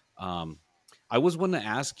 I was going to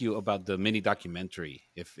ask you about the mini documentary.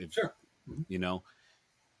 If sure.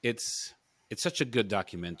 It's such a good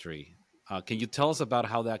documentary. Can you tell us about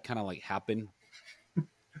how that kind of happened?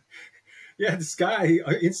 Yeah, this guy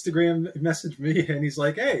Instagram messaged me, and he's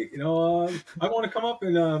like, "Hey, I want to come up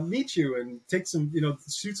and meet you and take some,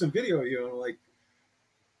 shoot some video." And I'm like,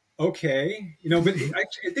 okay, but I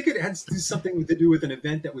think it had something to do with an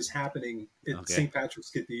event that was happening at St. Patrick's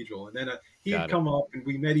Cathedral, and then he had come up, and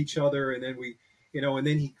we met each other, and then we, and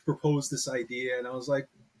then he proposed this idea, and I was like,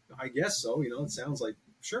 I guess so. It sounds like,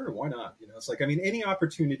 sure, why not? It's like, I mean, any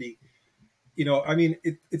opportunity. I mean,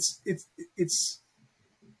 it's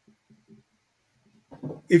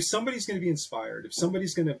if somebody's going to be inspired, if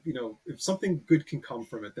somebody's going to, if something good can come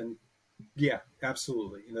from it, then yeah,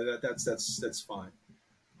 absolutely. That's fine.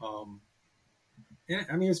 Yeah,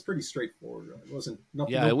 I mean, it's pretty straightforward. It wasn't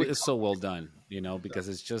nothing. Yeah, No big it's so well done, because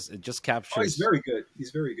it just Oh, he's captures very good.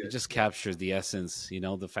 He's very it good. just captures the essence,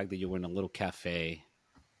 the fact that you were in a little cafe,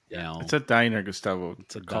 Yeah. It's a diner, Gustavo.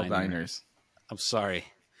 It's a called diner. diners. I'm sorry,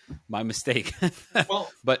 my mistake.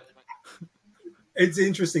 Well, but it's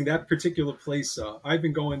interesting that particular place. I've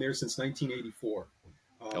been going there since 1984.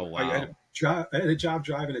 oh wow, I had a job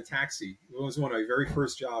driving a taxi. It was one of my very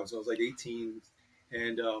first jobs. I was like 18,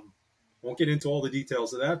 and won't get into all the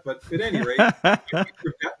details of that. But at any rate,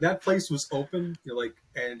 that place was open.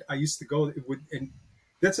 And I used to go. And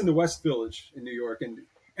that's in the West Village in New York. And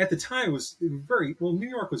at the time, it was very well. New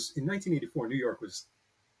York was in 1984. New York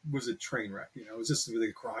was a train wreck. It was just with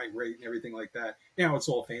the crime rate and everything like that. Now it's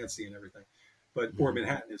all fancy and everything, or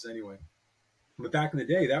Manhattan is anyway. But back in the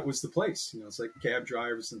day, that was the place. It's like cab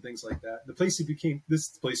drivers and things like that. This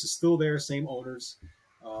place is still there, same owners.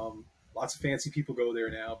 Lots of fancy people go there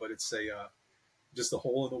now, but it's just a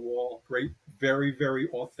hole in the wall. Great, very, very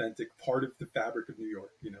authentic part of the fabric of New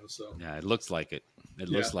York. So yeah, it looks like it. It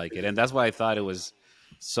looks like it, and that's why I thought it was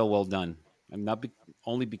so well done. And not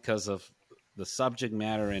only because of the subject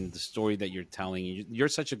matter and the story that you're telling. You're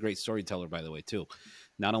such a great storyteller, by the way, too.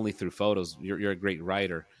 Not only through photos, you're a great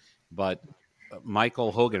writer, but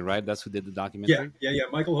Michael Hogan, right? That's who did the documentary. Yeah.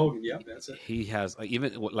 Michael Hogan. Yeah, that's it. He has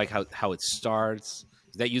even like how it starts.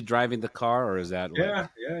 Is that you driving the car, or is that?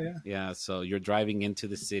 Yeah. So you're driving into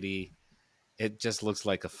the city. It just looks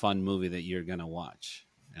like a fun movie that you're gonna watch.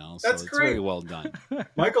 That's so it's great. very well done.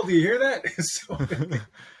 Michael, do you hear that?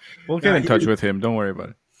 We'll get in touch with him. Don't worry about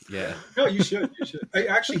it. Yeah. No, you should.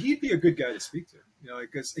 Actually, he'd be a good guy to speak to.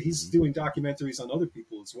 Because he's doing documentaries on other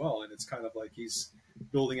people as well, and it's kind of like he's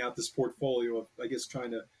building out this portfolio of, I guess,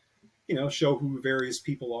 trying to, show who various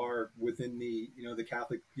people are within the, the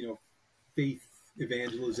Catholic, faith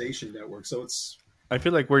evangelization network. So I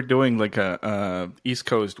feel like we're doing like a East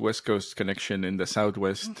Coast, West Coast connection in the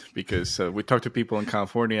Southwest because we talked to people in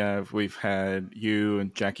California. We've had you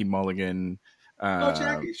and Jackie Mulligan.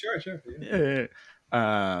 Jackie, sure. Yeah.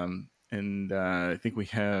 And I think we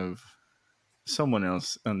have someone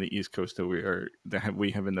else on the East Coast that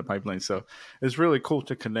we have in the pipeline. So it's really cool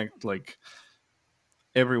to connect like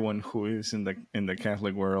everyone who is in the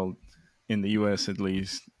Catholic world in the U.S. at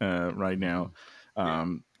least right now,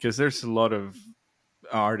 because there's a lot of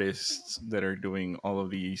artists that are doing all of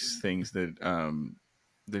these things that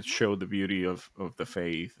that show the beauty of the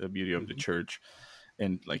faith, the beauty of the church,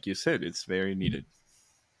 and like you said, it's very needed.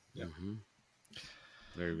 Yeah. Mm-hmm.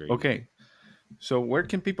 Very, very okay. good. So where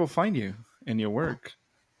can people find you and your work?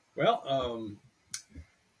 Well,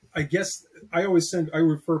 I guess I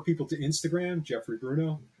refer people to Instagram, Jeffrey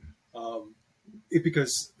Bruno,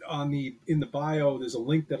 because in the bio there's a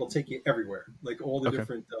link that'll take you everywhere, like all the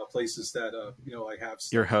different places that I have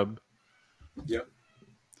stuff. Your hub. Yep.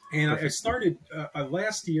 And I started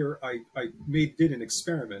last year. I did an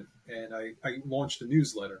experiment, and I launched a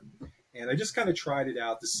newsletter, and I just kind of tried it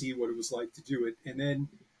out to see what it was like to do it, and then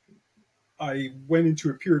I went into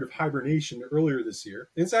a period of hibernation earlier this year.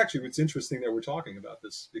 And it's interesting that we're talking about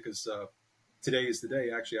this because today is the day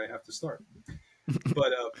actually I have to start.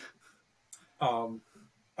 But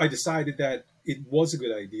I decided that it was a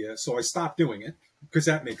good idea, so I stopped doing it because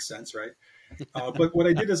that makes sense, right? But what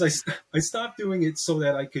I did is I stopped doing it so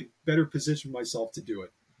that I could better position myself to do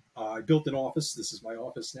it. I built an office. This is my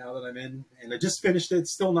office now that I'm in, and I just finished it.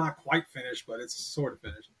 It's still not quite finished, but it's sort of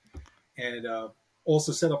finished. And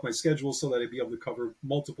also set up my schedule so that I'd be able to cover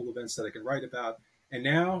multiple events that I can write about. And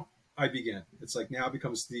now I begin. It's like now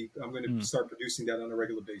becomes I'm going to start producing that on a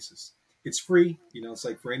regular basis. It's free. It's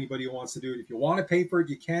like for anybody who wants to do it. If you want to pay for it,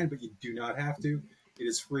 you can, but you do not have to. It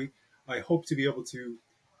is free. I hope to be able to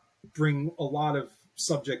bring a lot of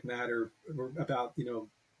subject matter about,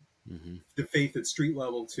 the faith at street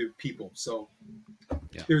level to people. So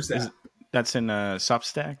there's that. That's in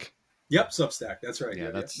Substack? Yep, Substack. That's right.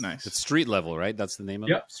 Yeah, that's nice. It's street level, right? That's the name of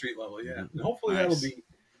it? Yep, street level, yeah. And hopefully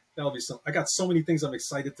that'll be some. I got so many things I'm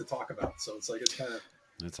excited to talk about. So it's like, it's kind of.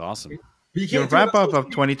 That's awesome. Your wrap up of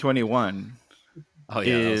 2021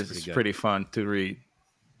 is pretty fun to read.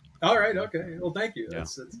 All right. Okay. Well, thank you. Yeah.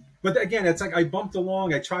 But again, it's like I bumped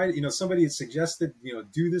along. I tried. Somebody had suggested,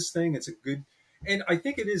 do this thing. It's a good, and I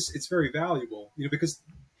think it's very valuable. Because,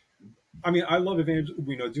 I mean, I love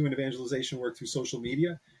doing evangelization work through social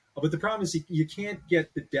media, but the problem is you can't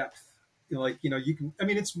get the depth. You can. I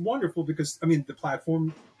mean, it's wonderful because the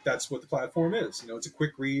platform. That's what the platform is. It's a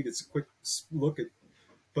quick read. It's a quick look at.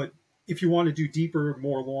 But if you want to do deeper,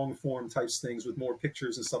 more long form types things with more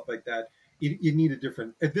pictures and stuff like that. You need a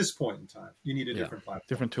different, at this point in time, you need a different platform.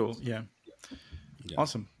 Different tool, yeah.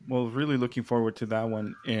 Awesome. Well, really looking forward to that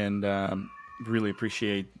one. And really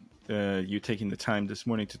appreciate you taking the time this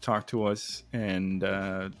morning to talk to us, and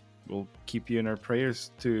we'll keep you in our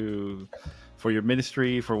prayers for your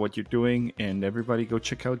ministry, for what you're doing, and everybody go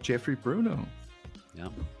check out Jeffrey Bruno. Yeah.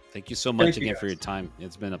 Thank you so much again for your time.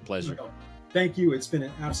 It's been a pleasure. Thank you. It's been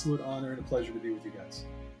an absolute honor and a pleasure to be with you guys.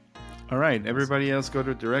 All right. Everybody else, go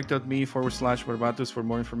to direct.me/Barbatos for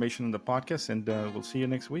more information on the podcast, and we'll see you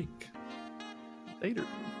next week. Later.